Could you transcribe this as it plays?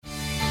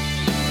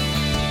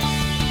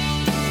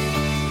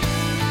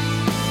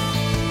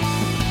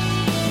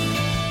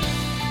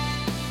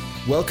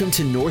Welcome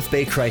to North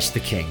Bay Christ the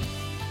King.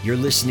 You're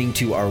listening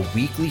to our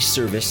weekly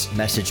service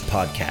message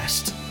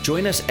podcast.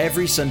 Join us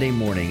every Sunday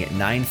morning at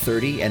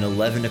 9:30 and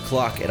 11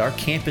 o'clock at our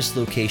campus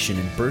location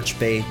in Birch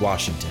Bay,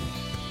 Washington.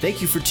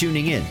 Thank you for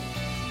tuning in.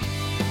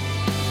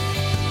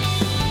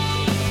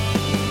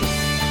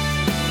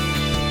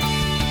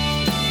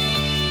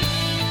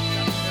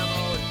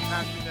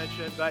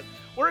 But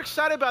we're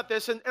excited about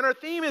this, and our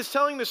theme is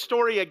telling the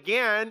story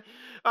again.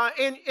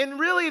 And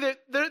really,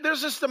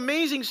 there's this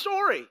amazing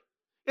story.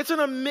 It's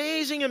an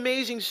amazing,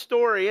 amazing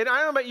story. And I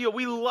don't know about you,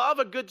 we love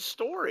a good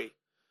story.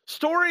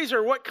 Stories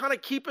are what kind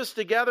of keep us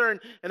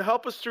together and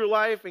help us through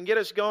life and get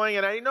us going.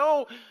 And I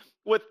know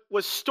with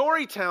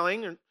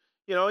storytelling,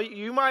 you know,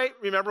 you might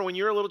remember when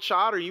you were a little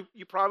child, or you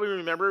probably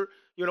remember,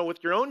 you know,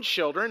 with your own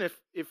children,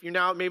 if you're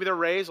now, maybe they're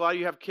raised, a lot of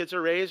you have kids that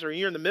are raised, or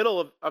you're in the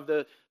middle of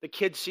the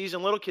kids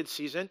season, little kids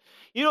season,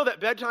 you know that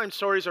bedtime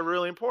stories are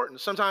really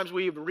important. Sometimes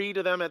we read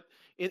to them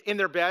in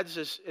their beds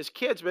as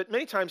kids, but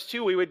many times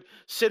too, we would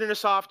sit in a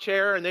soft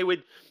chair and they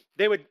would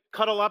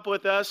cuddle up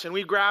with us, and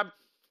we'd grab,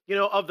 you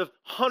know, of the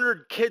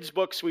 100 kids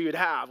books we would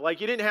have. Like,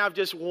 you didn't have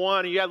just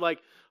one, you had like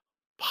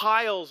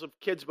piles of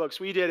kids books.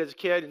 We did as a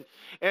kid,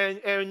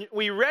 and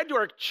we read to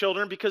our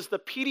children because the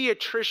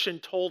pediatrician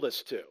told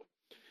us to.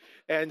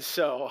 And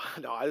so,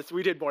 no,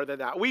 we did more than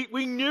that. We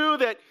knew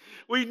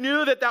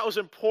that was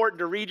important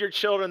to read your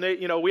children. They,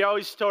 you know, we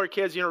always tell our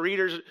kids, you know,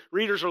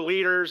 readers are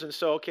leaders. And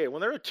so, okay,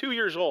 when they're 2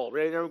 years old,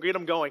 right, get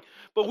them going.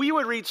 But we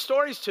would read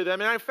stories to them.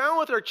 And I found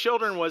with our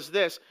children was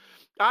this.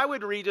 I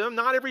would read to them,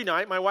 not every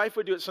night. My wife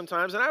would do it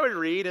sometimes, and I would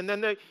read. And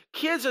then the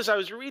kids, as I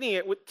was reading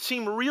it, would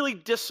seem really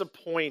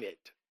disappointed.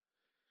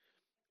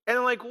 And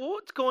I'm like, well,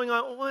 what's going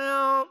on?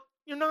 Well,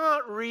 you're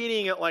not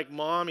reading it like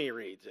mommy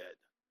reads it.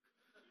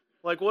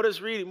 Like, what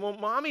is reading? Well,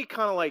 mommy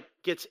kind of like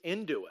gets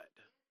into it.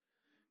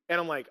 And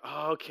I'm like,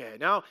 oh, okay.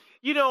 Now,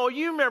 you know,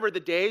 you remember the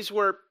days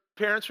where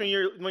parents, when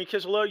your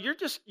kids were little,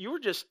 you were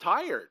just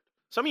tired.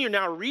 Some of you are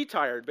now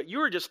retired, but you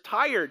were just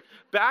tired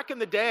back in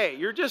the day.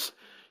 You're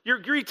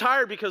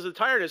retired because of the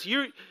tiredness.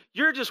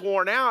 You're just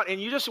worn out,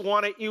 and you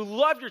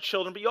love your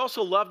children, but you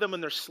also love them when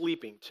they're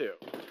sleeping too.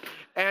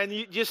 And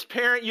you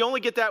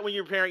only get that when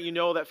you're a parent, you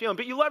know that feeling.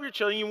 But you love your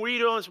children, you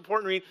read them, it's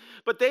important to read.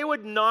 But they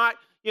would not,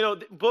 you know,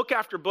 book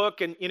after book,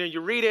 and, you know, you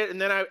read it, and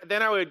then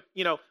I would,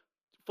 you know,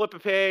 flip a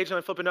page, and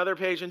I flip another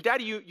page, and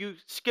Daddy, you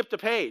skipped a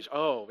page.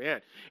 Oh,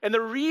 man. And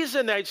the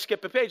reason I'd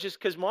skip a page is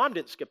because Mom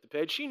didn't skip the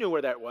page. She knew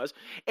where that was.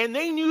 And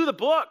they knew the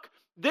book.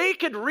 They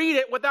could read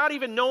it without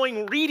even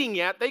knowing reading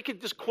yet. They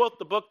could just quote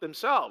the book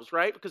themselves,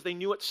 right? Because they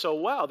knew it so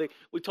well.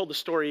 We told the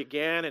story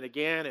again and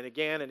again and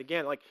again and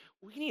again. Like,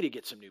 we need to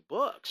get some new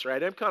books,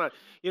 right? I'm kind of,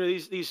 you know,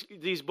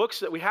 these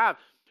books that we have.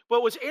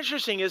 But what's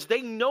interesting is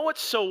they know it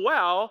so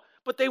well,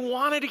 but they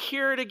wanted to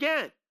hear it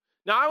again.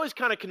 Now, I was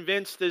kind of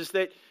convinced is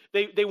that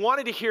they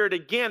wanted to hear it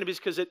again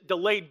because it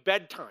delayed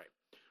bedtime,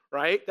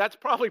 right? That's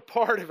probably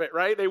part of it,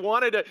 right? They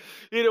wanted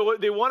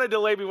to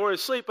delay before they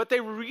sleep, but they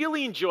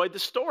really enjoyed the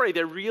story.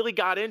 They really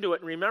got into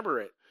it and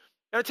remember it.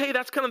 And I tell you,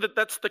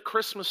 that's the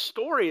Christmas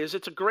story.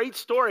 It's a great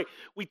story.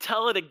 We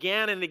tell it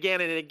again and again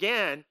and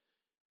again,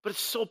 but it's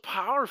so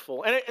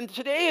powerful. And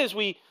today, as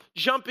we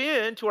jump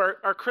into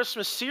our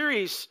Christmas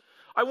series,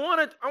 I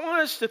want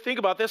us to think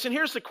about this. And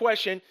here's the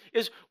question: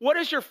 is what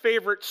is your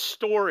favorite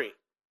story?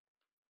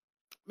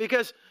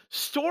 Because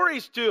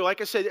stories do, like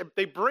I said,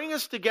 they bring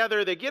us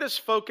together, they get us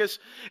focused,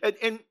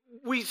 and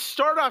we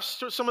start off,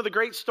 some of the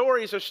great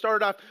stories are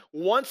started off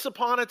once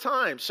upon a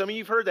time. Some of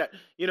you have heard that.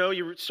 You know,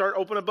 you start,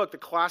 open a book, the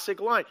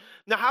classic line.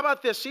 Now, how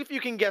about this? See if you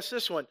can guess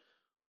this one.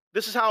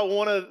 This is how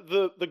one of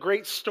the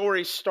great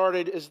stories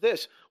started is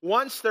this.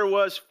 Once there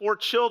was 4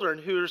 children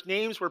whose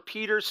names were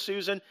Peter,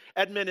 Susan,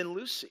 Edmund, and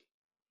Lucy.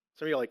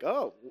 Some of you are like,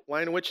 oh,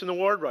 Lion, Witch, and the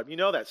Wardrobe. You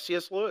know that,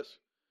 C.S. Lewis.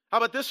 How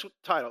about this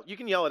title? You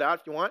can yell it out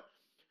if you want.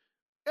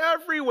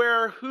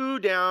 Everywhere Who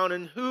down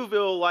in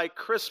Whoville like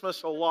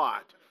Christmas a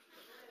lot.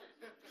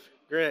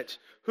 Grinch.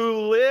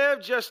 Who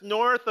lived just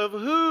north of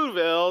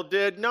Whoville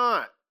did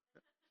not.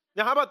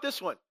 Now, how about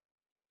this one?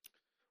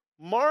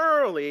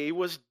 Marley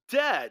was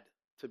dead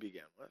to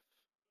begin with.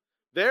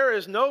 There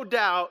is no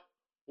doubt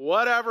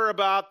whatever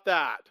about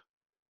that.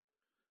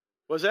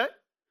 Was that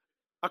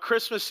A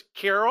Christmas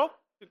Carol?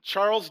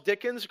 Charles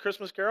Dickens' A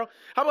Christmas Carol?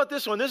 How about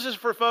this one? This is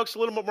for folks a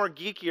little bit more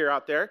geekier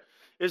out there.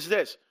 Is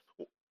this.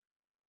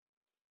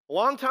 A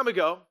long time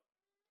ago,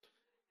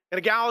 in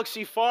a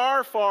galaxy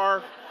far,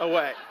 far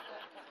away.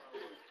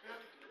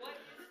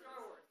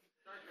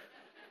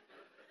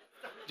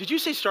 Did you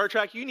say Star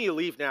Trek? You need to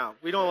leave now.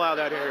 We don't allow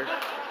that here.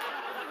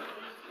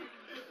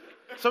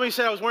 Somebody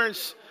said I was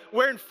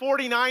wearing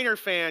 49er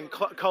fan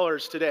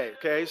colors today,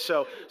 okay?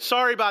 So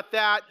sorry about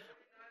that.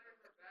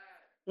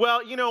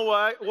 Well, you know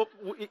what?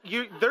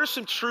 There's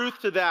some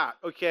truth to that,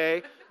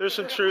 okay? There's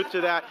some truth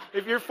to that.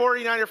 If you're a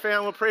 49er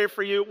fan, we'll pray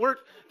for you.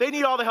 They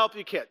need all the help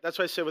you get. That's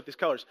what I said with these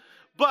colors.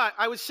 But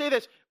I would say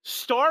this.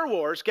 Star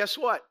Wars, guess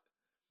what?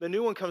 The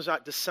new one comes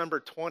out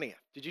December 20th.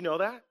 Did you know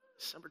that?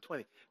 December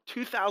 20th.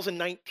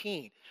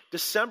 2019.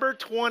 December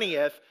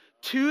 20th,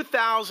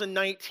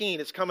 2019.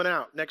 It's coming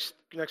out next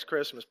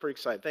Christmas. Pretty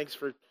excited. Thanks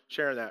for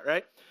sharing that,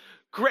 right?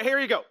 Great. Here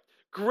you go.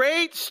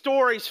 Great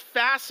stories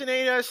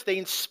fascinate us. They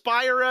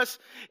inspire us.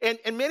 And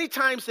many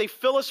times they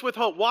fill us with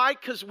hope. Why?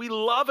 Because we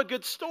love a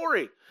good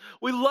story.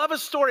 We love a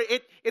story.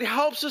 It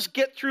helps us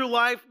get through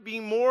life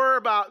being more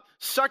about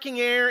sucking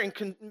air and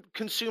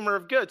consumer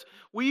of goods.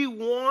 We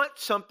want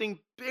something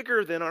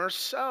bigger than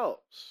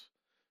ourselves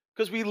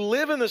because we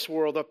live in this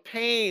world of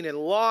pain and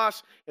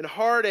loss and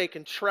heartache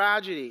and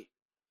tragedy.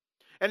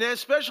 And then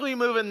especially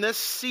moving this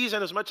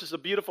season, as much as a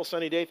beautiful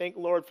sunny day, thank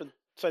the Lord for the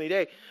sunny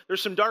day,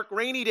 there's some dark,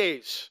 rainy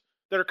days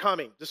that are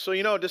coming. Just so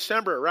you know,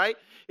 December, right?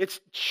 It's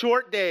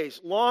short days,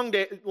 long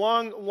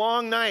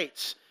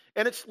nights.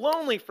 And it's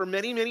lonely for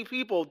many, many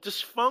people.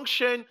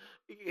 Dysfunction,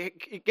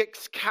 it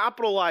gets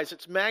capitalized,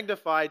 it's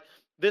magnified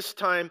this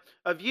time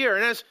of year.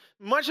 And as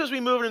much as we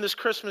move into this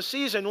Christmas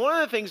season, one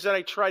of the things that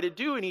I try to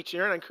do in each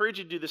year, and I encourage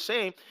you to do the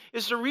same,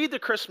 is to read the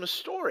Christmas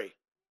story.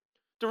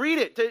 To read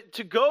it,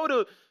 to go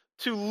to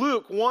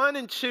Luke 1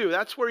 and 2.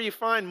 That's where you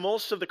find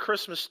most of the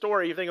Christmas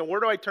story. You're thinking, where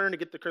do I turn to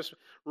get the Christmas?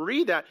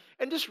 Read that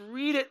and just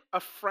read it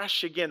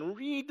afresh again.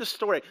 Read the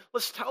story.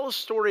 Let's tell the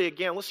story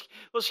again.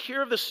 Let's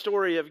hear the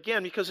story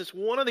again because it's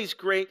one of these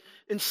great,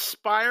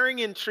 inspiring,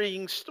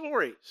 intriguing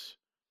stories.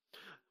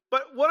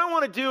 But what I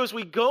want to do as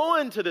we go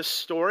into this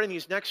story in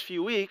these next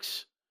few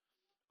weeks,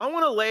 I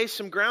want to lay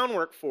some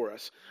groundwork for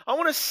us. I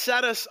want to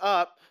set us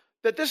up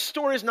that this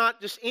story is not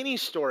just any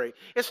story.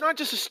 It's not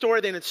just a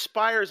story that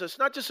inspires us. It's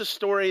not just a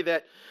story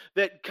that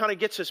kind of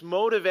gets us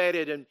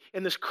motivated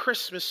in this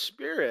Christmas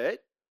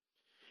spirit.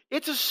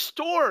 It's a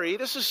story.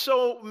 This is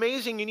so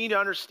amazing. You need to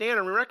understand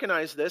and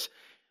recognize this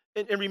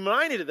and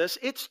reminded of this.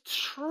 It's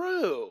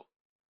true.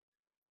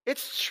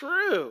 It's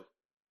true.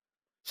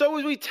 So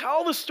as we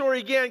tell the story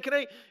again,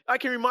 I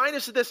can remind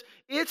us of this.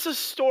 It's a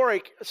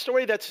story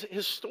that's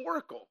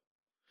historical.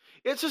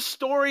 It's a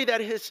story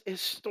that is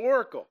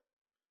historical.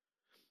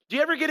 Do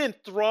you ever get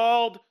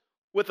enthralled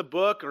with a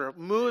book or a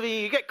movie?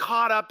 You get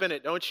caught up in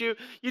it, don't you?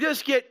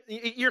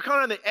 You're kind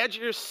of on the edge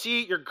of your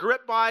seat. You're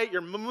gripped by it. You're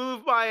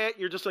moved by it.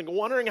 You're just like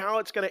wondering how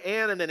it's going to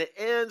end, and then it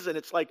ends, and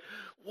it's like,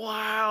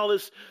 wow,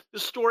 this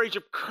stories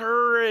of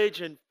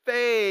courage and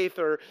faith,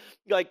 or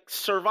like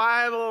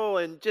survival,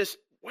 and just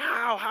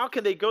wow, how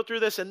can they go through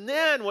this? And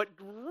then what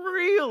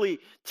really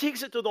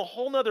takes it to the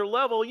whole nother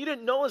level? You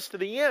didn't know this to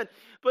the end,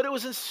 but it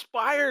was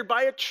inspired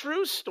by a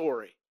true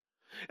story.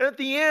 And at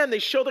the end, they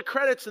show the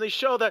credits and they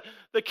show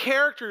the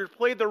character who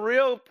played the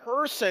real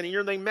person.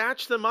 And they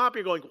match them up.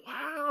 You're going,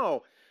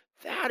 wow,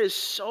 that is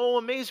so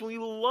amazing. We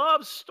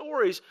love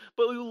stories,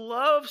 but we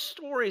love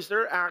stories that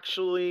are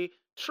actually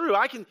true.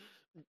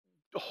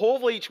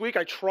 Hopefully each week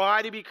I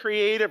try to be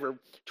creative or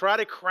try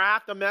to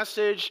craft a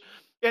message.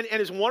 And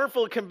as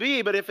wonderful it can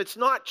be, but if it's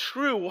not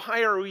true,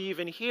 why are we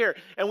even here?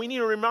 And we need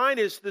to remind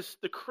us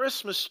the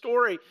Christmas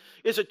story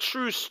is a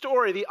true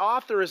story. The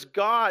author is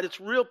God. It's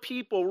real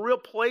people, real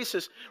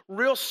places,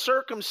 real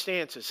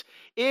circumstances.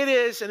 It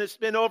is, and it's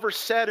been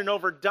oversaid and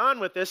overdone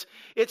with this,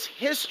 it's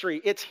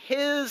history. It's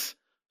his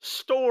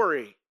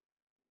story.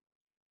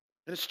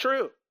 And it's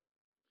true.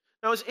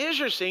 Now, it's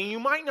interesting. You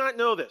might not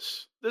know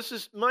this.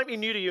 Might be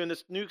new to you in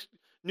this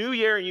new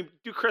year, and you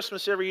do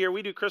Christmas every year.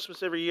 We do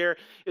Christmas every year.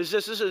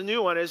 This is a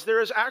new one.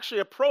 There is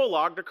actually a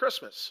prologue to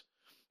Christmas.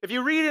 If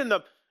you read in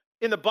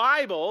the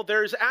Bible,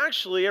 there's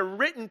actually a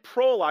written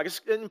prologue.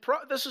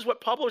 This is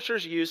what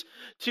publishers use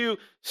to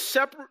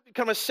kind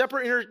of a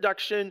separate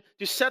introduction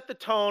to set the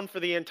tone for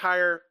the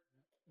entire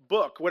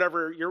book,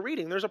 whatever you're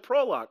reading. There's a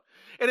prologue,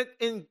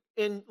 and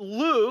in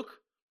Luke,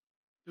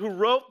 who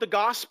wrote the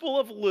Gospel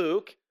of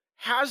Luke,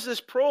 has this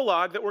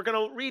prologue that we're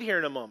going to read here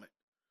in a moment.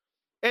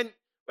 And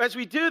as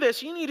we do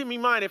this, you need to be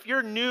in mind, if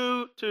you're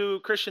new to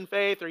Christian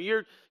faith or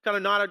you're kind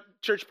of not a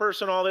church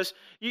person, all this,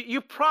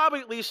 you probably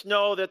at least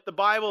know that the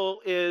Bible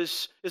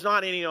is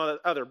not any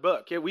other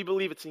book. We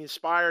believe it's the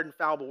inspired,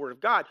 infallible Word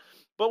of God.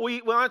 But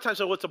a lot of times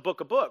say, well, it's a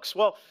book of books.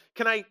 Well,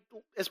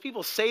 as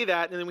people say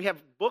that, and then we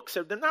have books,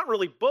 they're not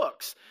really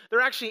books.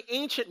 They're actually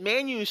ancient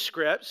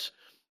manuscripts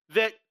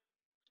that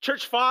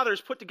church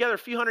fathers put together a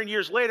few hundred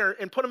years later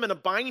and put them in a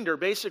binder,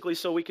 basically,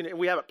 so we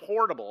have it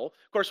portable.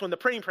 Of course, when the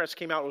printing press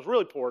came out, it was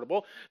really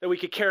portable, that we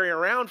could carry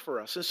around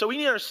for us. And so we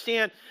need to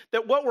understand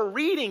that what we're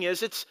reading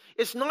it's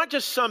not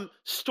just some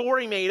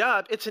story made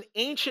up. It's an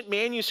ancient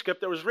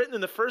manuscript that was written in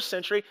the 1st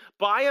century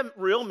by a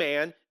real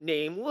man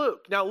named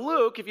Luke. Now,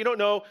 Luke, if you don't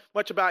know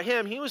much about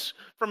him, he was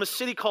from a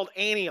city called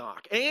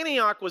Antioch.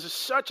 Antioch was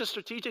such a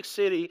strategic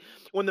city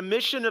when the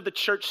mission of the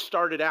church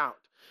started out.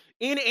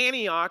 In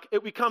Antioch,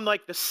 it became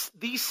like the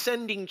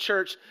sending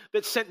church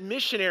that sent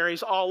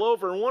missionaries all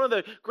over. And one of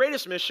the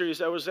greatest missionaries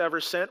that was ever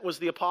sent was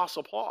the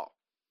Apostle Paul.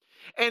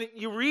 And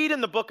you read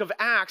in the book of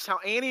Acts how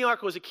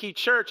Antioch was a key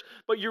church,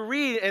 but you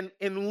read,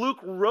 and Luke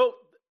wrote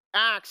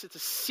Acts, it's a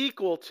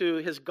sequel to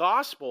his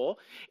gospel,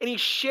 and he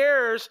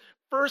shares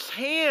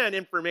firsthand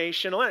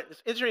information.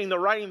 It's interesting, the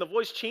writing, the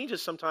voice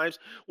changes sometimes,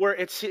 where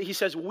he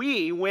says,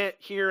 we went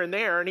here and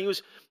there, and he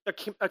was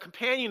a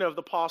companion of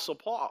the Apostle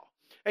Paul.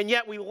 And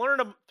yet we learn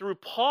through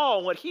Paul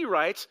and what he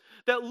writes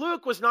that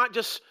Luke was not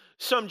just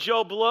some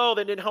Joe Blow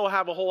that didn't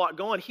have a whole lot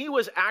going. He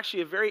was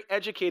actually a very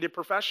educated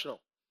professional.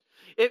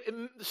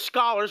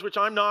 Scholars, which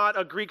I'm not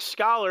a Greek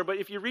scholar, but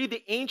if you read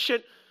the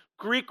ancient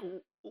Greek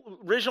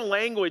original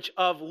language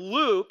of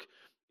Luke,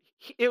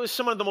 it was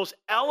some of the most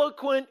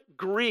eloquent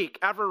Greek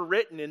ever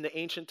written in the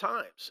ancient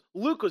times.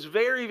 Luke was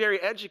very, very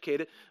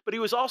educated, but he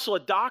was also a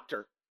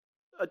doctor,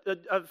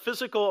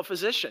 a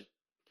physician.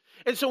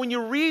 And so when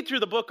you read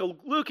through the book of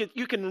Luke,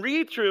 you can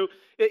read through,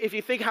 if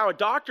you think how a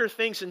doctor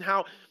thinks and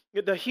how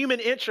the human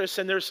interest,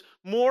 and there's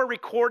more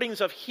recordings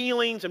of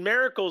healings and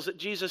miracles that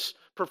Jesus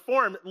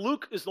performed.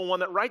 Luke is the one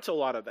that writes a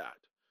lot of that.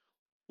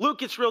 Luke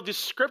gets real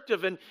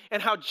descriptive and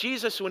how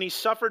Jesus, when he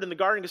suffered in the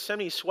Garden of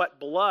Gethsemane, he sweat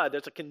blood.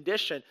 There's a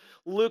condition.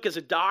 Luke, as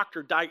a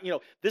doctor,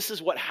 this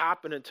is what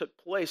happened and took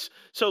place.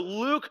 So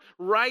Luke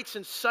writes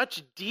in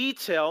such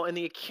detail in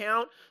the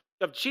account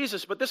of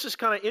Jesus. But this is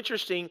kind of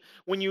interesting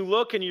when you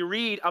look and you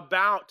read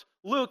about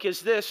Luke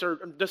is this, or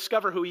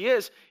discover who he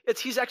is.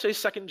 He's actually a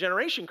second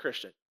generation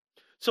Christian.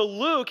 So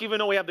Luke, even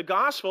though we have the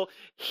gospel,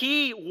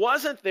 he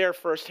wasn't there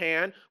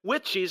firsthand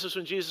with Jesus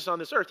when Jesus was on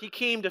this earth. He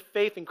came to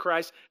faith in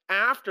Christ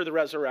after the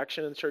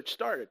resurrection and the church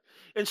started.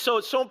 And so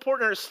it's so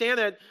important to understand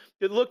that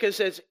Luke,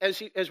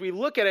 as we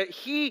look at it,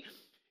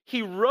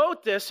 he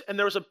wrote this, and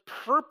there was a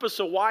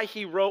purpose of why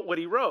he wrote what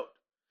he wrote.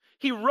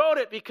 He wrote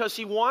it because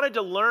he wanted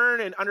to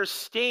learn and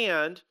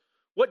understand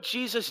what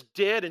Jesus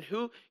did and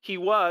who he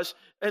was,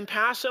 and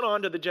pass it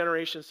on to the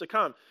generations to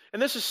come.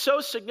 And this is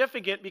so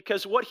significant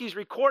because what he's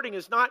recording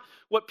is not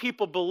what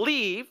people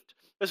believed,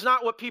 it's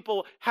not what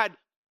people had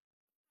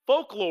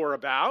folklore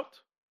about.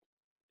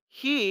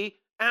 He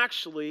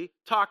actually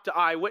talked to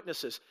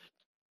eyewitnesses.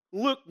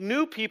 Luke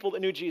knew people that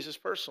knew Jesus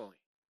personally.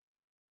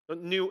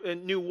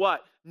 Knew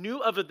what? Knew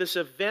of this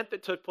event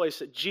that took place,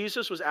 that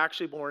Jesus was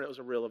actually born. It was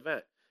a real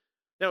event.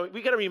 Now,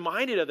 we got to be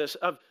reminded of this,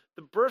 of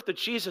the birth of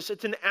Jesus.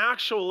 It's an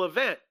actual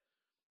event.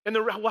 And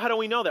how do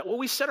we know that? Well,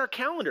 we set our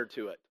calendar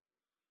to it.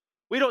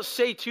 We don't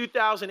say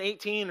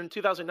 2018 and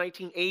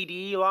 2019 AD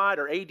a lot,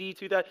 or AD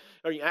 2000,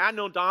 or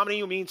Anno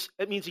Domini.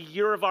 It means a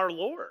year of our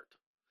Lord.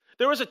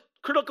 There was a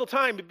critical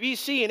time,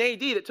 BC and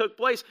AD, that took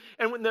place,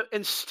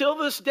 and still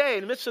this day,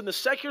 in the midst of the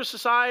secular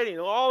society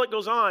and all that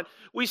goes on,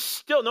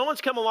 no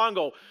one's come along and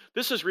go,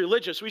 this is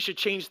religious, we should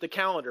change the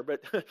calendar.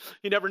 But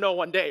you never know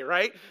one day,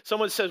 right?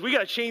 Someone says, we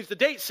got to change the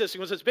date system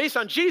because it's based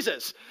on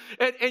Jesus.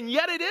 And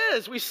yet it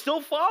is. We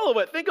still follow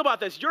it. Think about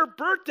this. Your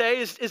birthday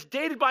is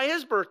dated by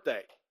his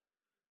birthday.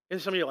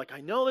 And some of you are like,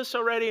 I know this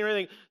already and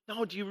everything.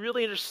 No, do you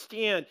really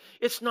understand?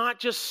 It's not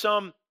just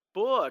some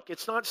book.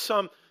 It's not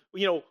some,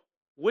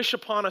 wish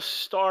upon a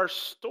star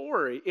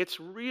story. It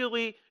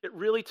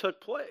really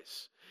took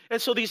place.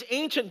 And so these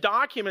ancient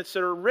documents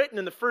that are written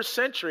in the first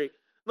century,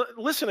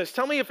 listen to this.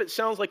 Tell me if it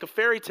sounds like a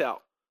fairy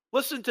tale.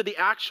 Listen to the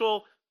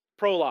actual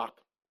prologue.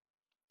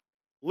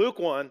 Luke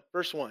 1,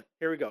 verse 1.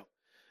 Here we go.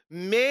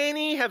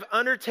 Many have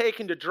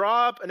undertaken to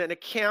draw up an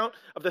account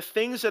of the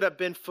things that have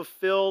been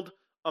fulfilled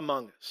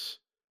among us.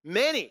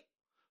 Many.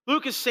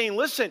 Luke is saying,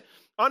 listen,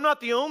 I'm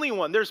not the only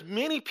one. There's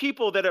many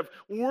people that have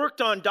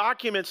worked on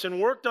documents and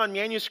worked on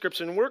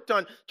manuscripts and worked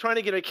on trying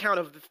to get an account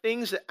of the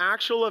things, the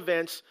actual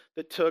events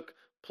that took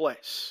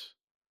place.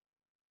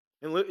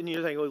 And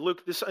you're thinking,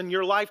 Luke, this in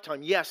your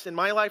lifetime? Yes, in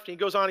my lifetime. He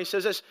goes on, he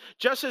says this,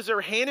 just as they're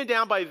handed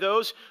down by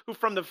those who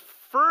from the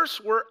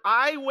first were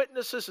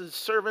eyewitnesses and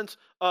servants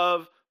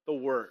of the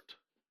word.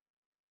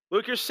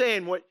 Luke, you're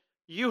saying what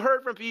you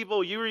heard from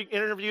people, you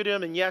interviewed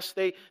them, and yes,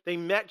 they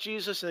met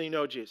Jesus and they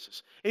know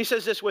Jesus. And he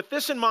says this, with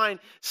this in mind,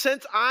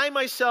 since I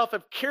myself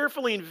have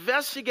carefully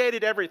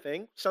investigated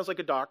everything, sounds like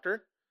a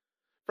doctor,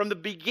 from the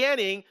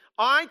beginning,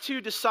 I too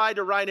decide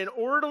to write an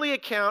orderly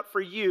account for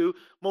you,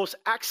 most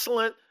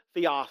excellent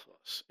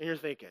Theophilus. And you're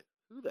thinking,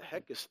 who the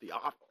heck is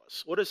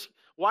Theophilus?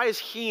 Why is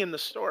he in the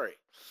story?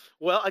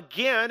 Well,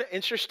 again,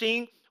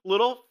 interesting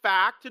little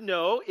fact to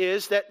know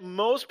is that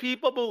most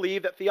people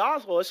believe that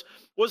Theophilus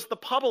was the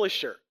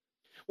publisher.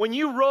 When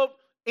you wrote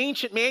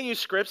ancient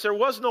manuscripts, there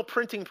was no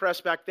printing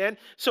press back then.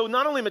 So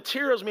not only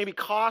materials maybe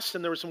cost,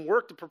 and there was some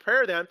work to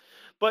prepare them,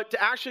 but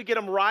to actually get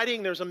them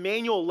writing, there's a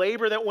manual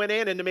labor that went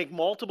in, and to make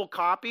multiple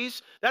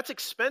copies, that's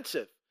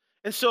expensive.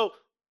 And so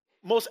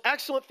most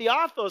excellent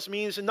Theophilus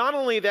means not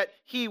only that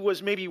he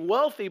was maybe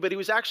wealthy, but he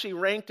was actually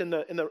ranked in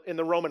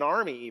the Roman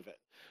army even.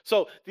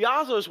 So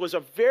Theophilus was a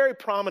very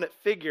prominent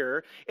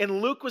figure,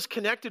 and Luke was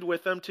connected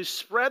with him to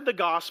spread the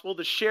gospel,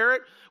 to share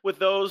it with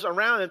those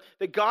around him,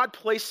 that God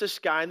placed this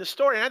guy in the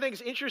story. And I think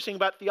it's interesting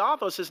about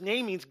Theophilus, his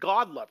name means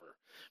God lover.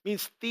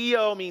 Means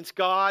Theo means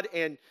God,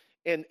 and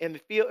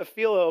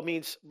Philo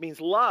means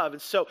love.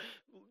 And so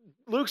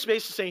Luke's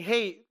basically saying,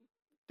 hey,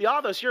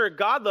 Theophilus, you're a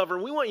God lover,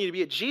 and we want you to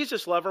be a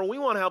Jesus lover, and we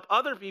want to help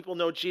other people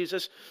know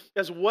Jesus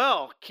as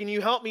well. Can you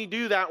help me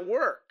do that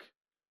work?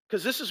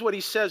 Because this is what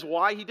he says,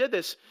 why he did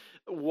this.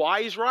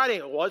 Why he's writing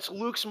it? Well, it's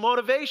Luke's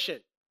motivation.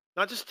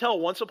 Not just tell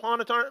once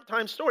upon a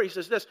time story. He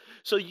says this,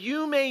 so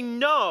you may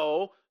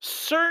know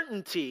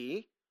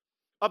certainty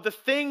of the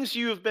things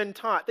you have been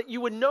taught, that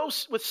you would know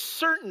with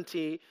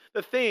certainty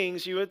the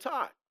things you had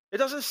taught. It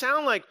doesn't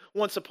sound like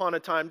once upon a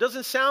time. It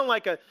doesn't sound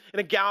like in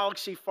a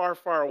galaxy far,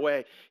 far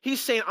away.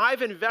 He's saying,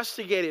 I've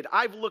investigated.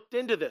 I've looked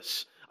into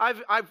this.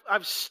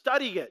 I've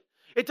studied it.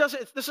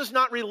 This is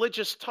not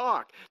religious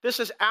talk. This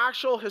is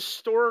actual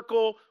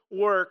historical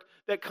work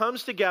that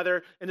comes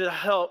together and to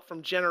help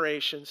from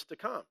generations to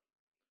come.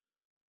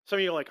 Some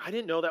of you are like, I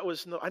didn't know there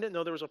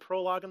was a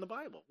prologue in the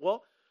Bible.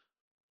 Well,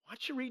 why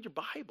don't you read your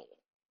Bible?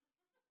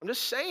 I'm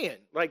just saying,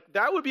 like,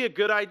 that would be a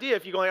good idea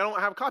if you go, I don't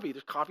have a copy.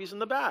 There's copies in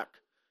the back.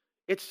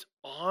 It's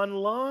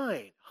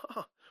online.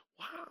 Huh,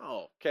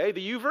 wow. Okay,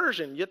 the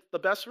YouVersion, the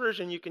best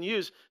version you can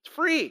use. It's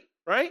free,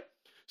 right?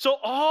 So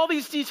all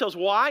these details.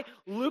 Why?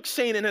 Luke's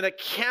saying in an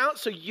account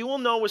so you will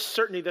know with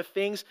certainty the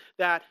things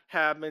that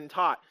have been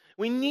taught.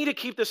 We need to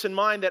keep this in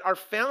mind that our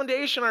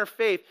foundation, our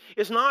faith,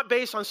 is not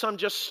based on some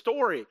just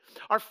story.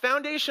 Our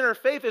foundation, our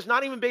faith is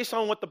not even based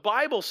on what the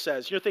Bible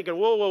says. You're thinking,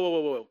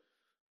 whoa.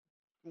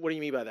 What do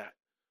you mean by that?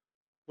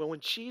 Well,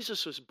 when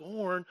Jesus was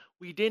born,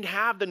 we didn't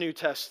have the New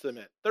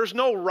Testament. There's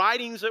no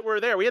writings that were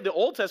there. We had the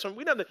Old Testament.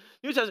 We didn't have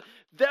the New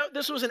Testament.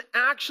 This was an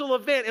actual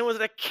event. It was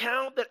an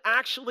account that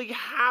actually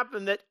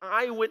happened that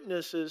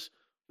eyewitnesses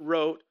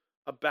wrote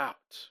about.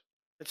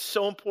 It's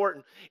so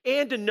important.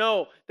 And to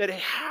know that it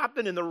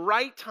happened in the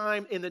right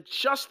time,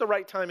 just the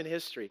right time in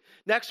history.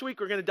 Next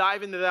week, we're going to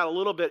dive into that a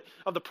little bit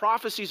of the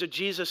prophecies of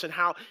Jesus and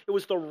how it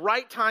was the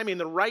right timing,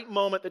 the right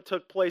moment that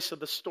took place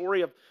of the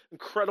story of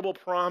incredible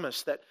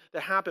promise that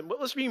happened. But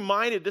let's be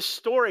reminded, this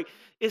story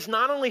is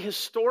not only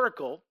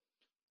historical,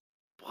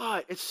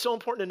 but it's so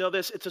important to know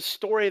this. It's a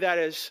story that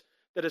is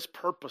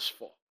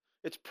purposeful.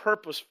 It's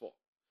purposeful.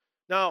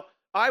 Now,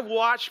 I've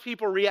watched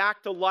people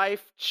react to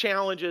life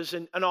challenges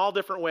in all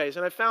different ways.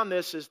 And I found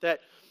this is that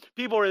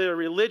people are either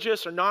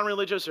religious or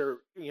non-religious or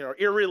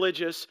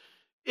irreligious.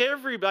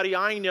 Everybody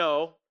I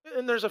know,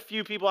 and there's a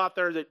few people out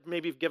there that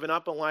maybe have given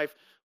up on life,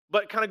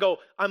 but kind of go,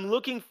 I'm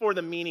looking for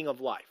the meaning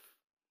of life.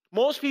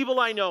 Most people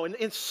I know, and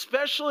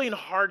especially in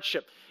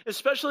hardship,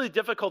 especially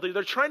difficulty,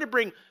 they're trying to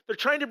bring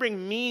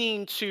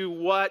meaning to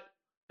what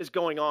is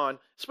going on,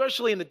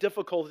 especially in the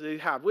difficulty they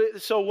have.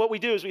 So what we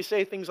do is we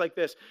say things like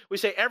this. We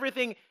say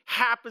everything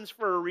happens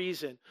for a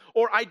reason,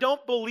 or I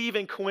don't believe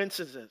in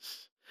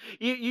coincidences.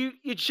 You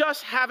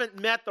just haven't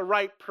met the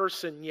right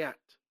person yet.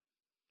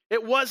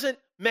 It wasn't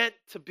meant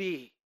to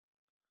be.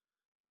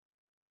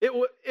 It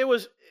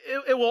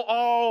will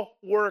all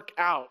work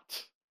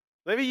out.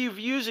 Maybe you've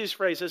used these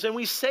phrases, and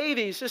we say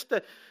these just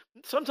to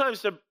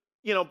sometimes to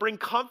bring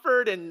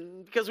comfort,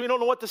 and because we don't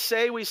know what to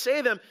say, we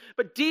say them.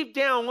 But deep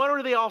down, what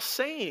are they all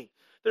saying?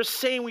 They're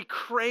saying we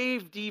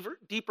crave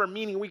deeper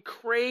meaning. We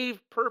crave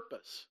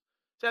purpose.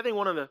 See, I think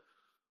one of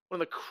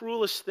the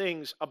cruelest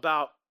things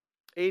about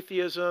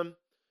atheism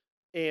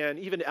and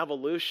even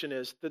evolution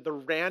is the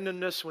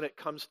randomness when it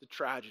comes to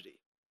tragedy.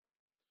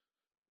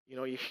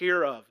 You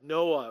hear of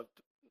Noah,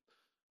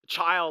 a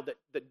child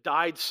that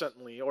died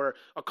suddenly, or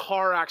a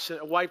car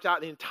accident that wiped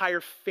out the entire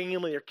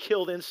family or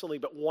killed instantly,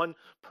 but one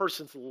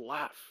person's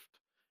left.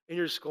 And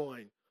you're just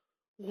going,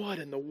 what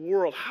in the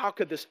world? How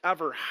could this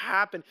ever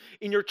happen?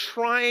 And you're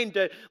trying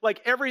to,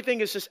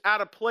 everything is just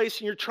out of place,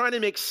 and you're trying to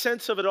make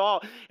sense of it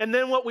all. And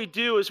then what we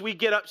do is we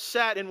get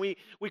upset and we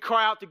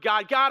cry out to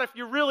God, God, if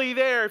you're really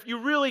there, if you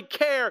really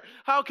care,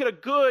 how could a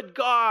good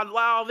God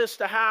allow this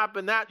to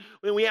happen?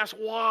 When we ask,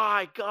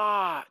 why,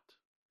 God?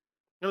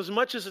 And as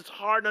much as it's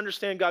hard to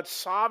understand God's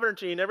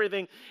sovereignty and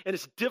everything, and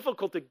it's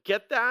difficult to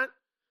get that,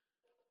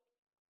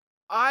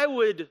 I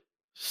would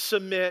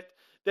submit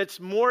that it's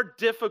more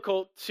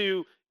difficult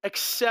to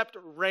accept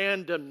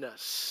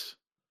randomness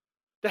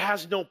that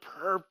has no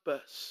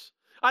purpose.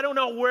 I don't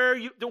know where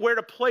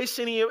to place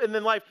any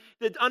in life,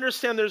 to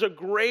understand there's a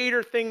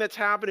greater thing that's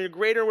happening, a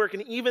greater work,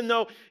 and even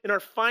though in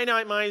our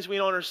finite minds we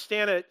don't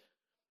understand it,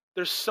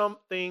 there's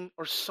something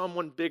or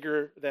someone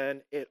bigger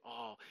than it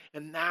all.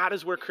 And that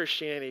is where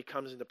Christianity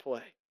comes into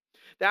play.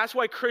 That's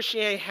why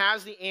Christianity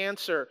has the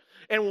answer,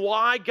 and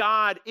why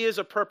God is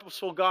a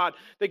purposeful God.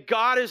 That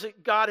God is a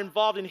God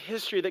involved in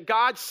history. That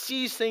God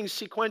sees things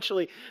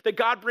sequentially. That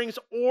God brings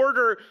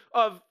order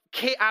out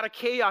of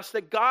chaos.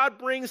 That God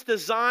brings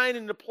design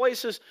into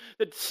places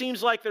that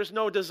seems like there's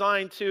no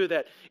design to.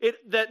 That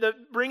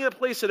bring in a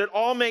place that it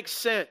all makes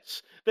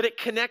sense. That it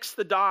connects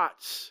the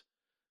dots.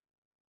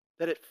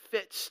 That it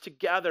fits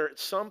together at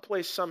some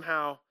place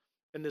somehow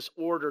in this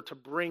order to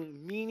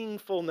bring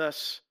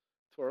meaningfulness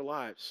to our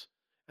lives.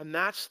 And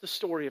that's the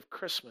story of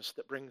Christmas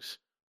that brings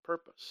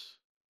purpose.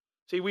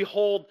 See, we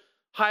hold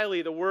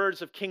highly the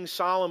words of King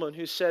Solomon,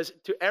 who says,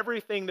 to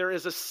everything there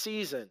is a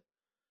season,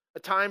 a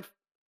time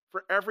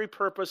for every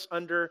purpose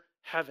under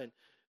heaven.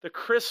 The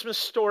Christmas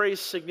story is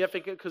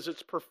significant because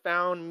it's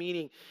profound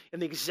meaning in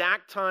the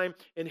exact time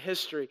in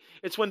history.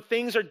 It's when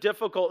things are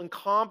difficult and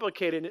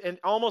complicated and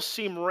almost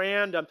seem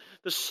random.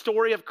 The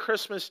story of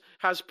Christmas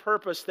has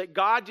purpose, that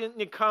God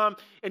didn't come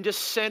and just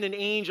send an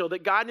angel,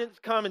 that God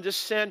didn't come and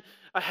just send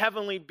a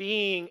heavenly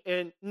being.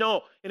 In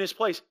his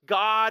place,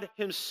 God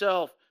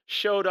himself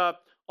showed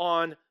up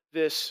on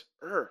this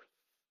earth.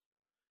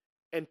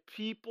 And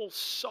people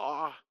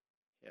saw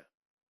him.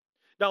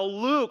 Now,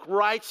 Luke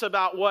writes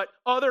about what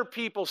other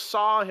people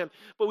saw him,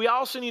 but we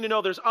also need to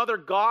know there's other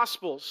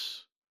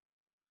gospels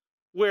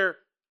where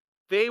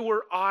they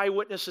were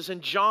eyewitnesses.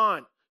 And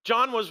John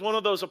was one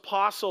of those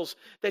apostles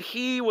that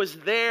he was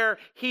there.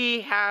 He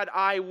had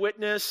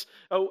eyewitness.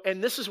 Oh,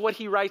 and this is what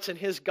he writes in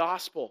his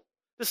gospel.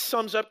 This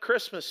sums up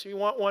Christmas. You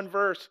want one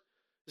verse?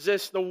 Is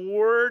this: the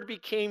Word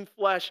became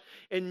flesh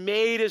and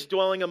made his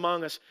dwelling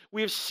among us.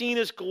 We have seen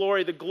his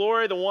glory,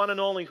 the one and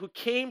only, who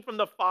came from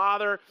the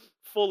Father,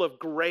 full of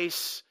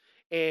grace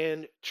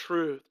and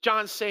truth.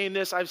 John's saying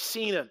this: I've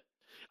seen him.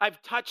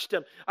 I've touched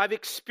him. I've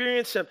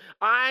experienced him.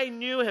 I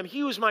knew him.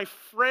 He was my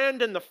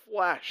friend in the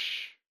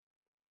flesh.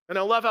 And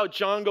I love how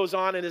John goes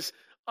on in his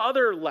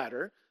other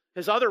letter,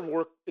 his other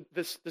work,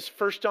 this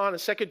 1 John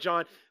and 2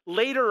 John,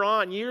 later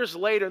on, years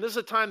later, and this is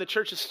the time the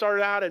church has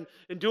started out and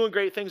doing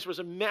great things. There was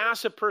a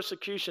massive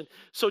persecution.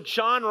 So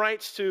John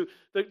writes to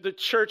the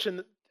church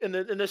in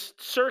this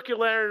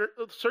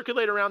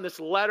circulate around this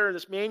letter,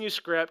 this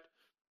manuscript,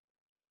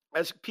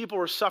 as people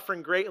were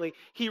suffering greatly.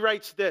 He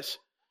writes this.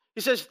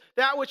 He says,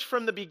 that which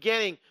from the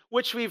beginning,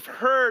 which we've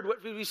heard,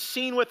 what we've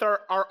seen with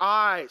our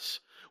eyes,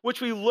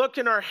 which we looked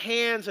in our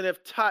hands and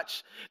have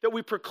touched, that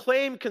we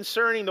proclaim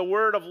concerning the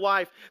word of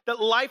life, that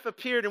life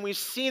appeared and we've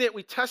seen it,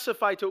 we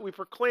testify to it, we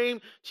proclaim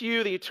to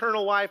you the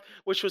eternal life,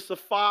 which was the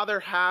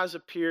Father has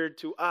appeared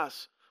to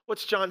us.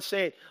 What's John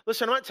saying?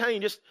 Listen, I'm not telling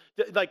you just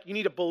like you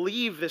need to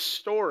believe this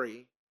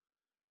story.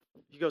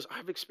 He goes,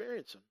 I've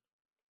experienced him.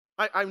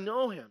 I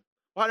know him.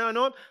 Why do I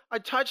know him? I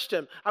touched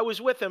him. I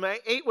was with him. I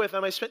ate with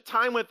him. I spent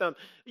time with him.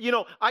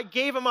 I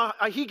gave him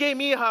he gave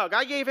me a hug.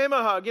 I gave him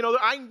a hug.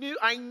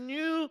 I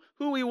knew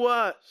who he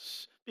was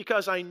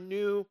because I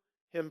knew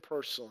him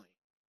personally.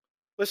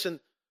 Listen,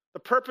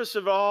 the purpose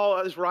of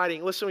all his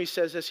writing, listen when he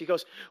says this. He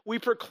goes, we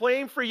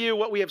proclaim for you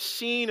what we have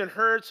seen and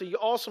heard, so you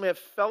also may have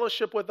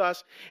fellowship with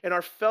us. And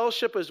our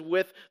fellowship is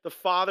with the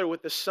Father,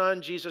 with the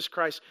Son, Jesus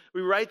Christ. We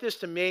write this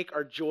to make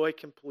our joy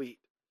complete.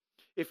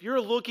 If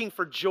you're looking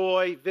for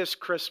joy this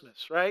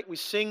Christmas, right? We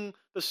sing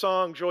the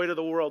song, Joy to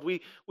the World.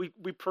 We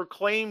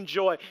proclaim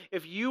joy.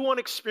 If you want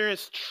to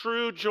experience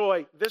true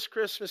joy this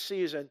Christmas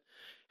season,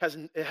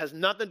 it has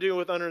nothing to do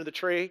with under the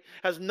tree,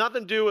 has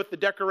nothing to do with the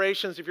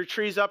decorations, if your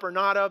tree's up or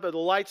not up, or the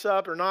lights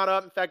up or not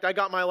up. In fact, I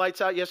got my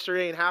lights out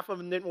yesterday and half of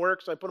them didn't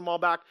work, so I put them all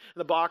back in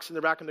the box and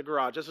they're back in the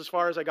garage. That's as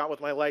far as I got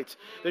with my lights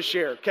this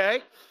year,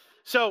 okay?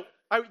 So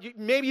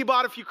maybe you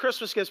bought a few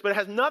Christmas gifts, but it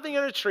has nothing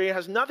on the tree. It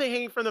has nothing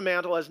hanging from the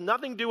mantle. It has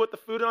nothing to do with the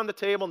food on the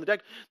table and the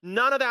deck.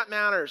 None of that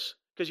matters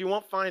because you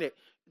won't find it.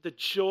 The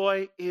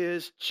joy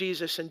is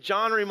Jesus. And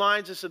John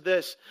reminds us of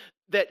this,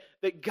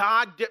 that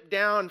God dipped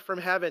down from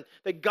heaven,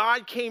 that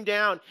God came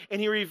down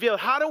and he revealed.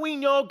 How do we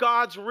know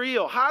God's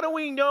real? How do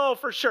we know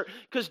for sure?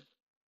 Because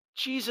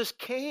Jesus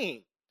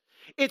came.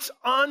 It's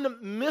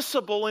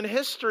unmissable in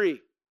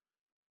history.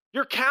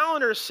 Your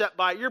calendar is set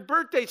by it. Your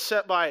birthday's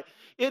set by it.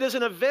 It is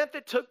an event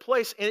that took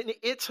place, and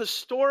it's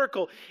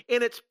historical,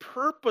 and it's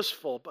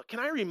purposeful. But can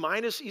I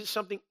remind us of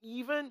something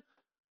even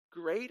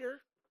greater?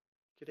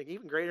 Can you think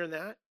even greater than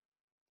that?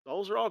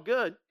 Those are all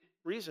good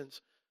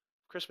reasons.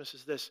 Christmas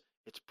is this.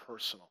 It's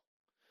personal.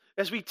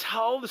 As we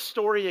tell the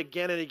story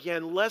again and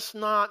again, let's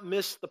not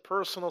miss the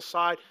personal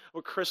side of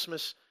what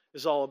Christmas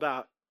is all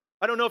about.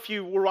 I don't know if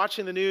you were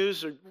watching the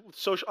news or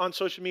on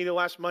social media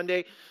last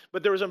Monday,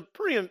 but there was a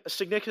pretty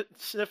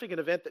significant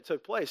event that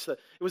took place. It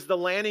was the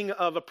landing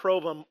of a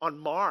probe on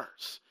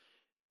Mars.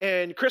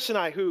 And Chris and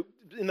I, who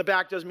in the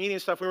back does media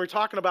and stuff, we were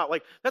talking about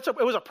it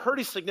was a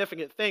pretty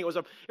significant thing. It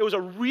was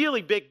a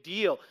really big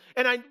deal.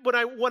 And when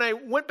I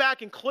went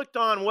back and clicked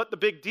on what the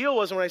big deal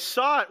was, and when I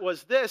saw it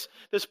was this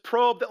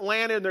probe that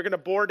landed, and they're going to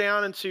bore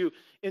down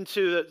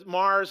into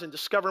Mars and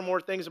discover more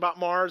things about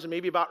Mars and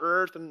maybe about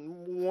Earth, and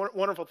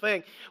wonderful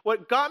thing.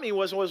 What got me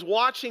was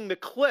watching the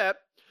clip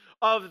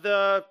of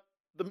the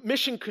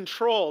mission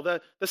control,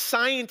 the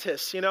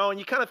scientists, and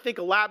you kind of think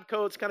of lab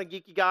coats, kind of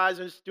geeky guys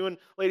and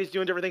ladies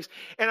doing different things.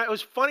 And it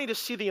was funny to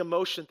see the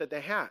emotion that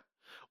they had.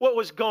 What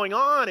was going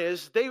on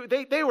is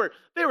they were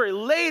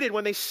elated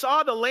when they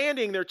saw the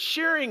landing. They're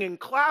cheering and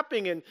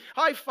clapping and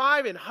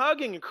high-fiving and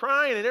hugging and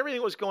crying and everything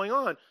that was going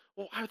on.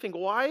 Well, I think,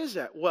 why is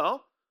that?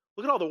 Well,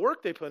 look at all the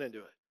work they put into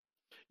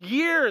it.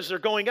 Years are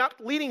going up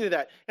leading to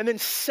that. And then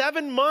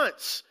 7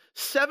 months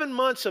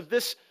of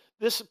this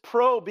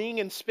probe being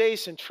in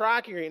space and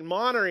tracking it and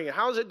monitoring it.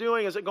 How's it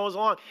doing as it goes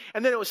along?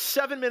 And then it was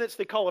 7 minutes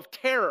they call of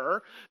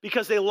terror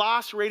because they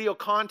lost radio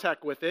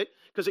contact with it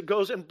because it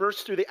goes and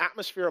bursts through the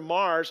atmosphere of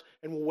Mars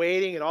and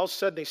waiting, and all of a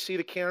sudden they see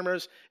the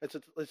cameras as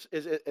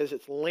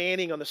it's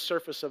landing on the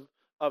surface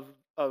of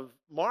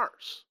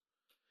Mars.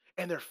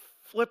 And they're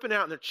flipping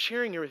out and they're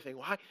cheering everything.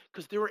 Why?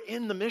 Because they were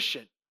in the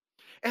mission.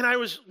 And I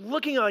was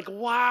looking like,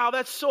 wow,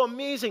 that's so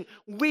amazing.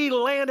 We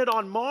landed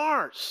on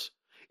Mars.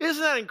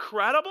 Isn't that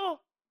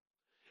incredible?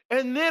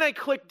 And then I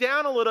clicked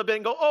down a little bit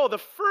and go, oh, the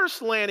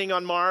first landing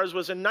on Mars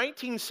was in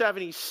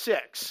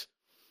 1976.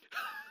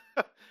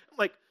 I'm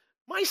like,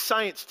 my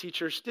science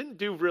teachers didn't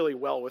do really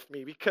well with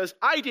me because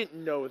I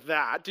didn't know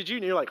that. Did you?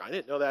 And you're like, I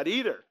didn't know that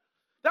either.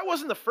 That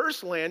wasn't the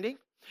first landing.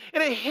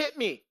 And it hit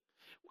me.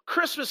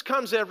 Christmas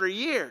comes every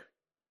year.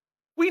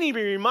 We need to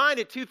be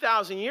reminded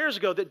 2,000 years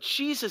ago that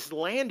Jesus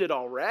landed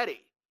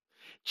already.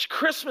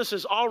 Christmas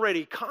has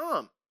already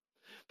come.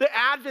 The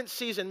Advent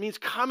season means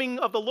coming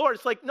of the Lord.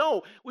 It's like,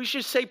 no, we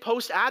should say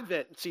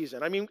post-Advent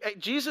season. I mean,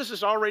 Jesus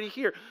is already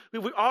here.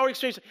 We've already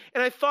experienced it.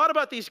 And I thought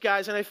about these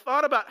guys, and I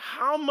thought about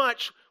how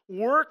much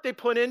work they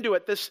put into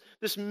it, this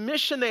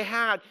mission they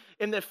had,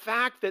 and the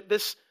fact that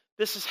this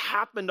has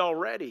happened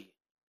already.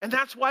 And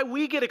that's why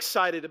we get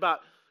excited about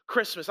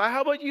Christmas.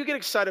 How about you get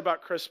excited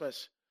about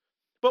Christmas?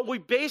 But we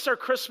base our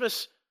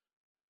Christmas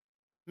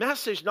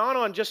message not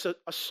on just a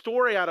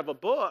story out of a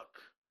book,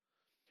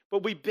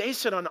 but we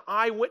base it on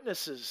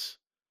eyewitnesses,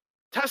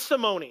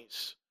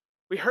 testimonies.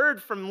 We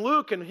heard from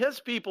Luke and his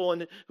people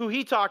and who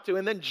he talked to,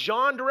 and then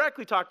John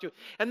directly talked to.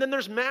 And then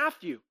there's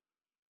Matthew.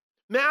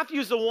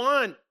 Matthew's the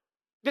one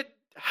that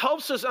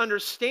helps us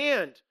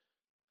understand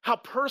how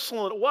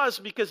personal it was,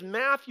 because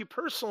Matthew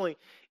personally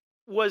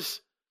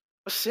was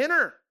a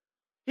sinner.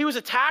 He was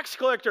a tax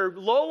collector,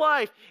 low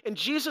life, and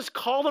Jesus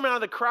called him out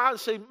of the crowd and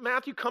said,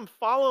 Matthew, come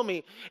follow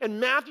me. And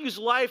Matthew's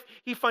life,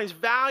 he finds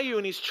value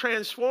and he's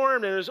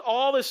transformed, and there's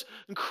all this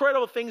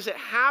incredible things that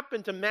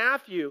happen to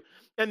Matthew.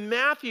 And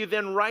Matthew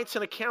then writes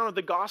an account of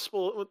the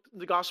Gospel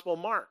of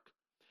Mark.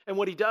 And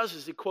what he does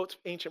is he quotes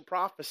ancient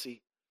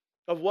prophecy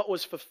of what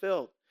was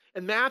fulfilled.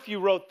 And Matthew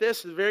wrote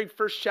this in the very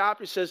first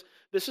chapter. He says,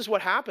 this is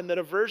what happened, that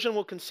a virgin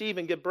will conceive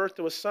and give birth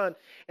to a son,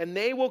 and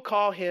they will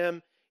call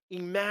him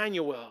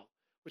Emmanuel,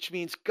 which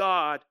means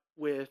God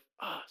with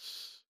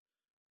us.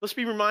 Let's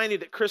be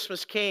reminded that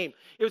Christmas came.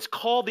 It was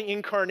called the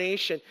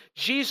incarnation.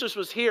 Jesus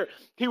was here.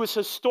 He was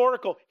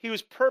historical. He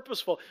was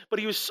purposeful, but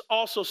he was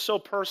also so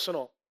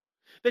personal.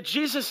 That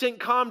Jesus didn't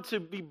come to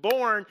be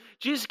born.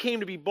 Jesus came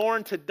to be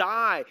born to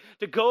die,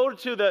 to go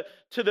to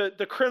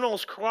the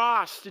criminal's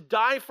cross, to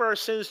die for our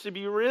sins, to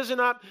be risen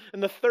up in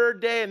the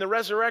third day in the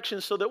resurrection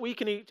so that we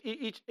can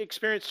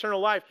experience eternal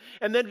life,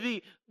 and then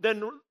be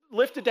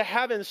lifted to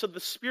heaven so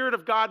the Spirit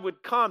of God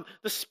would come,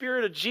 the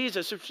Spirit of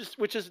Jesus,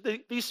 which is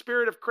the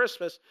Spirit of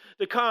Christmas,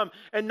 to come,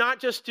 and not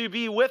just to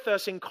be with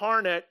us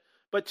incarnate,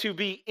 but to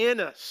be in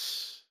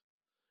us.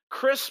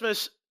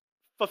 Christmas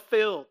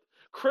fulfilled.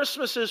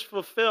 Christmas is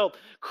fulfilled.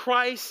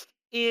 Christ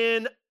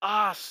in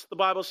us, the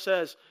Bible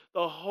says,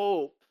 the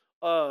hope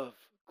of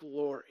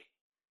glory.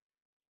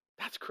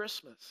 That's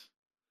Christmas.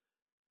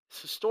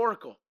 It's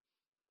historical.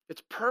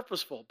 It's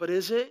purposeful. But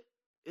is it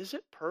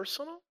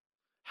personal?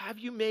 Have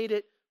you made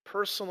it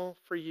personal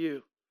for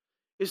you?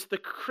 Is the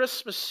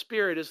Christmas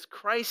spirit, is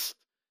Christ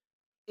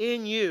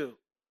in you,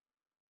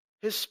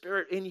 his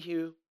Spirit in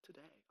you today?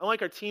 I'd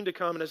like our team to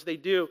come, and as they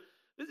do,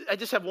 I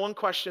just have one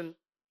question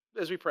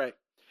as we pray.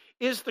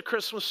 Is the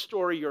Christmas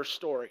story your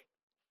story?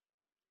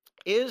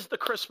 Is the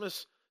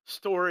Christmas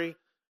story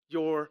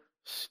your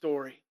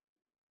story?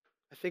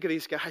 I think of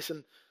these guys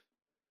and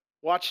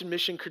watching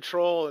Mission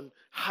Control and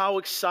how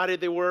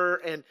excited they were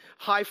and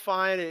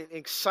high-fiving and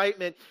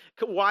excitement.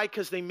 Why?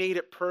 Because they made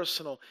it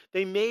personal.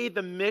 They made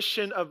the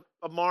mission of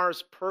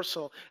Mars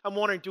personal. I'm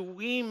wondering, do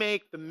we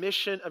make the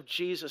mission of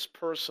Jesus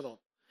personal?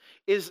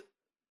 Is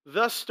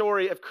the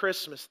story of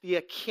Christmas, the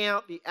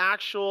account, the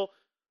actual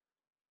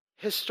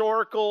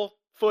historical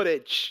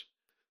footage,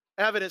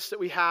 evidence that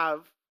we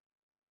have,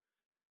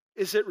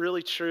 is it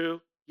really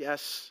true?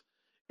 Yes.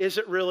 Is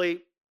it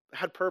really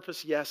had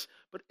purpose? Yes.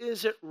 But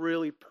is it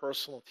really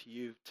personal to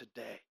you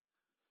today?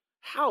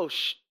 How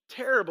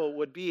terrible it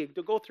would be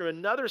to go through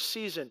another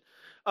season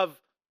of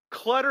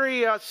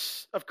cluttering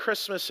us of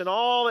Christmas and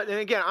all that. And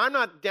again, I'm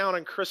not down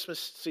on Christmas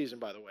season,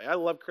 by the way. I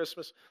love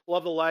Christmas,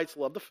 love the lights,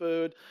 love the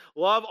food,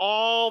 love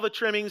all the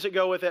trimmings that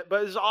go with it.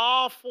 But it's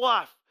all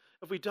fluff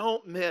if we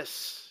don't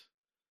miss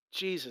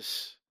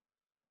Jesus,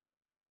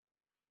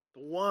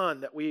 the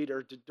one that we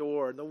are to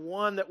adore, and the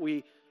one that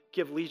we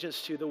give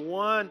allegiance to, the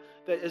one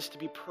that is to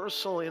be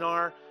personal in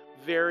our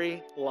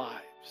very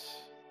lives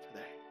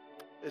today.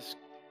 Is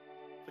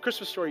the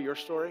Christmas story your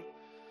story?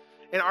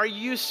 And are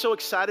you so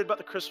excited about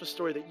the Christmas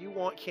story that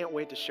you can't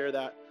wait to share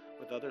that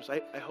with others?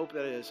 I hope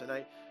that is. And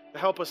to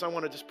help us, I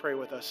want to just pray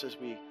with us as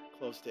we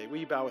close today. Will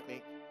you bow with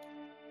me?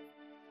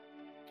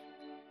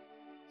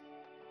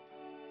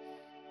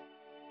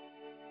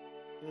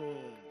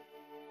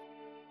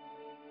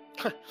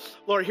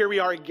 Lord, here we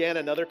are again,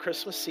 another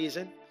Christmas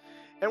season.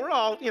 And we're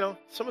all,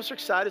 some of us are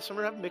excited, some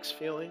of us have mixed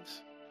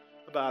feelings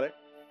about it.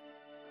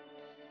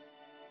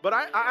 But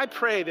I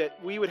pray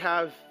that we would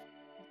have,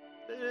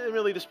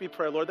 really this be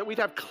prayer, Lord, that we'd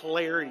have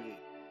clarity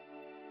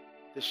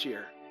this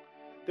year.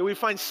 That we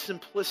find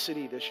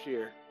simplicity this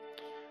year.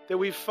 That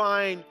we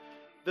find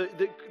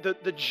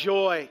the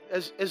joy,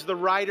 as the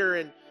writer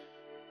in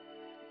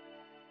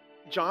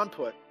John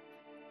put,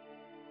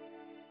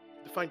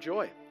 to find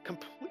joy.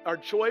 Our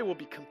joy will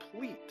be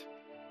complete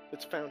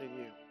that's found in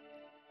you.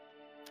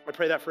 I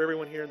pray that for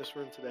everyone here in this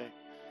room today.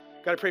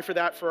 God, I pray for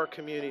that for our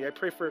community. I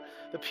pray for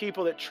the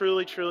people that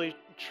truly, truly,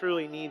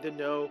 truly need to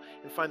know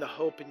and find the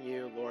hope in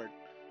you, Lord.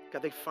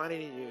 God, they find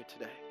it in you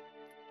today.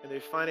 And they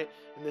find it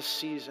in this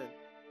season.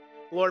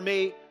 Lord,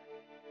 may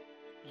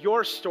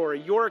your story,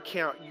 your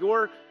account,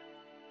 your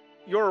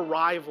your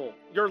arrival,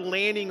 your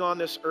landing on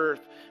this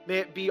earth, may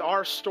it be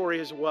our story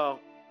as well.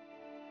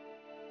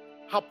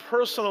 How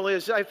personal it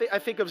is. I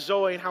think of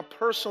Zoe and how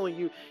personally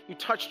you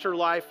touched her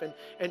life,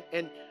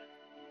 and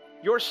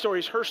your story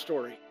is her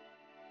story.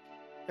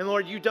 And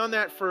Lord, you've done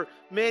that for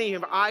many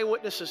of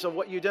eyewitnesses of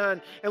what you've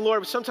done. And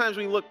Lord, sometimes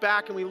we look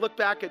back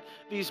at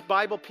these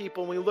Bible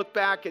people, and we look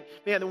back at,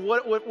 man,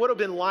 what would have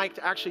been like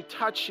to actually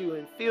touch you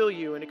and feel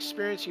you and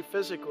experience you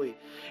physically.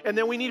 And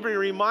then we need to be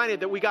reminded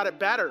that we got it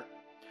better.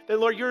 That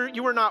Lord,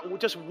 you were not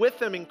just with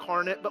them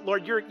incarnate, but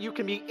Lord, you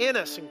can be in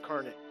us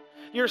incarnate.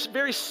 Your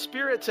very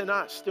Spirit's in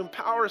us to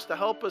empower us, to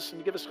help us, and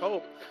to give us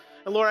hope.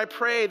 And Lord, I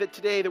pray that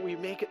today that we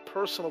make it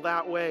personal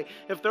that way.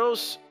 If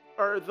those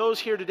are those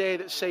here today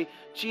that say,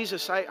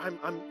 Jesus,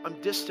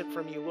 I'm distant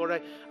from you,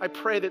 Lord, I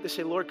pray that they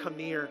say, Lord, come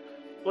near.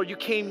 Lord, you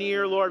came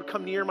near, Lord,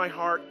 come near my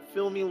heart.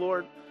 Fill me,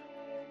 Lord.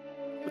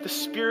 With the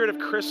spirit of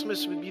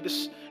Christmas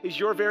is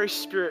your very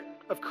Spirit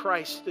of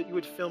Christ, that you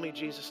would fill me,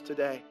 Jesus,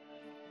 today.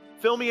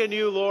 Fill me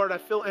anew, Lord. I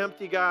feel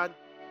empty, God.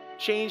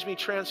 Change me,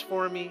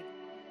 transform me.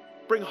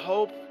 Bring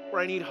hope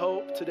where I need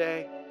hope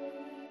today.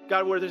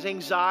 God, where there's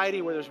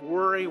anxiety, where there's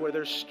worry, where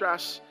there's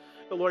stress,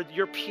 but Lord,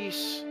 your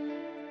peace,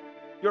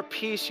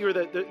 you're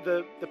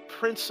the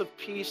Prince of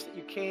Peace, that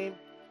you came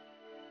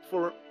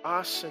for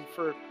us and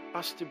for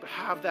us to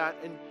have that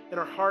in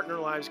our heart and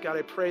our lives. God,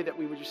 I pray that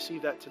we would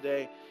receive that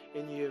today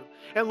in you.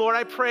 And Lord,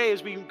 I pray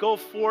as we go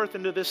forth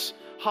into this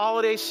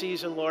holiday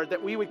season, Lord,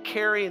 that we would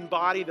carry and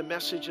embody the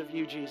message of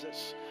you,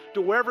 Jesus.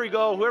 To wherever we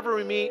go, whoever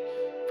we meet,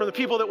 from the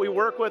people that we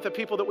work with, the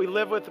people that we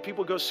live with, the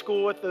people we go to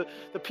school with,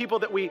 the people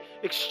that we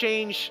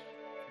exchange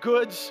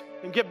goods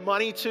and give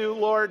money to,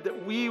 Lord,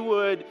 that we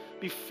would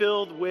be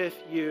filled with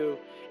you.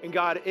 And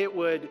God, it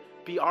would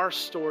be our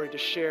story to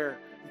share,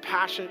 and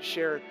passionate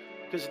share,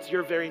 because it's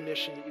your very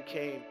mission that you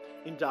came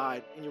and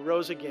died and you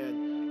rose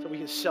again so we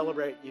can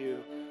celebrate you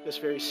this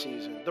very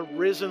season. The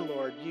risen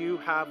Lord, you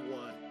have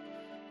won.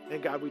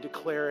 And God, we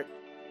declare it.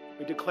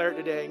 We declare it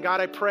today. And God,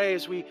 I pray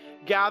as we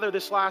gather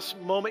this last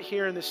moment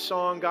here in this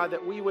song, God,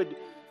 that we would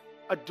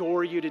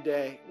adore you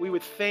today. We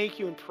would thank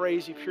you and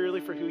praise you purely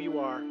for who you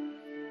are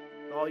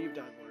and all you've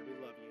done.